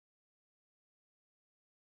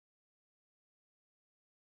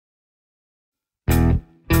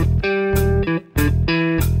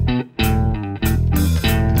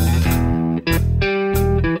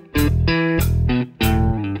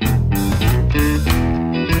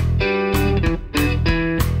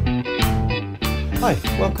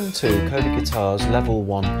Hi, welcome to Koda Guitars Level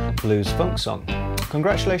 1 Blues Funk Song.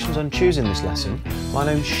 Congratulations on choosing this lesson. My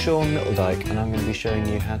name's Sean Mittledike and I'm going to be showing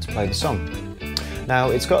you how to play the song. Now,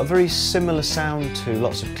 it's got a very similar sound to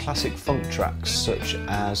lots of classic funk tracks such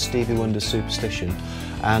as Stevie Wonder's Superstition,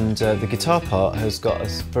 and the guitar part has got a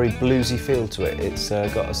very bluesy feel to it. It's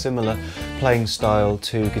got a similar playing style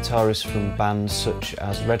to guitarists from bands such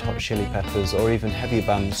as Red Hot Chili Peppers or even heavier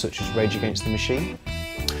bands such as Rage Against the Machine.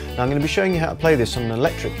 Now, I'm going to be showing you how to play this on an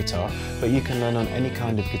electric guitar, but you can learn on any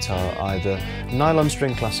kind of guitar, either nylon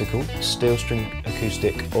string classical, steel string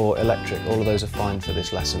acoustic or electric. All of those are fine for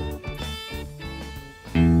this lesson.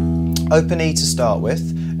 Open E to start with,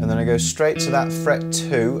 and then I go straight to that fret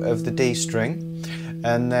 2 of the D string,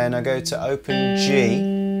 and then I go to open G,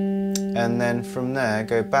 and then from there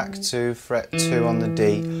go back to fret 2 on the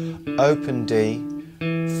D, open D,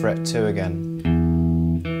 fret 2 again.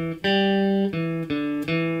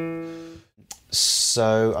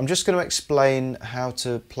 So I'm just going to explain how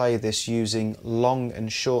to play this using long and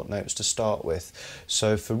short notes to start with.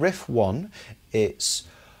 So for riff 1, it's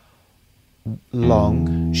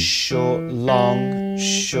long, short, long,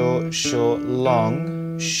 short, short,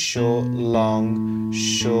 long, short, long,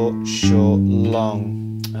 short, short,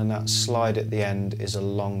 long. And that slide at the end is a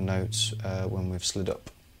long note when we've slid up.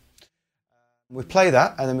 We play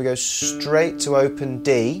that and then we go straight to open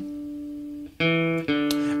D.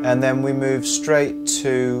 And then we move straight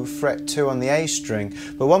to fret 2 on the A string.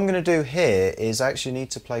 But what I'm going to do here is I actually need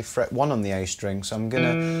to play fret 1 on the A string. So I'm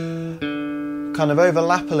going to kind of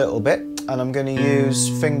overlap a little bit, and I'm going to use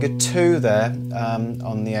finger 2 there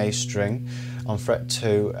on the A string on fret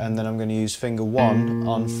 2, and then I'm going to use finger 1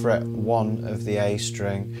 on fret 1 of the A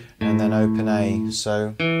string, and then open A.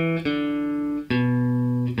 So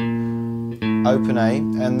open A,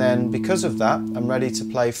 and then because of that I'm ready to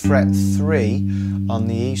play fret 3 on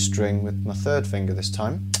the E string with my 3rd finger this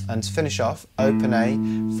time, and to finish off, open A,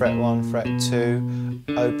 fret 1, fret 2,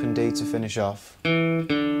 open D to finish off.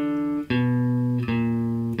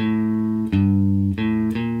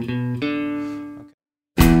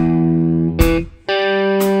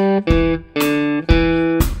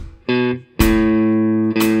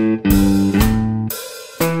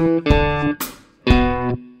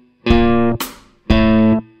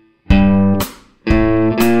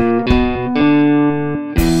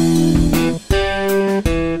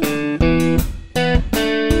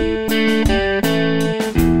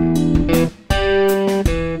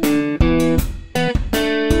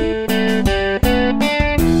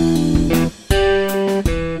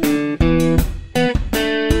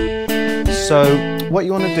 So what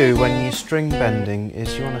you want to do when you're string bending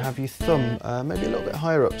is you want to have your thumb maybe a little bit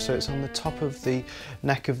higher up so it's on the top of the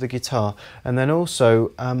neck of the guitar, and then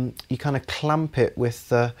also you kind of clamp it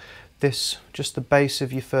with just the base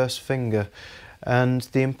of your first finger. And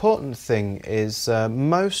the important thing is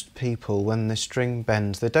most people, when the string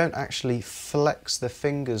bends, they don't actually flex their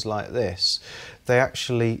fingers like this. They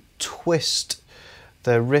actually twist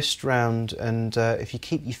their wrist round, and if you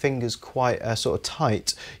keep your fingers quite sort of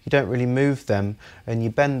tight, you don't really move them, and you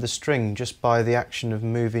bend the string just by the action of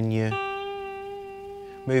moving your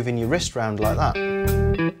wrist round like that.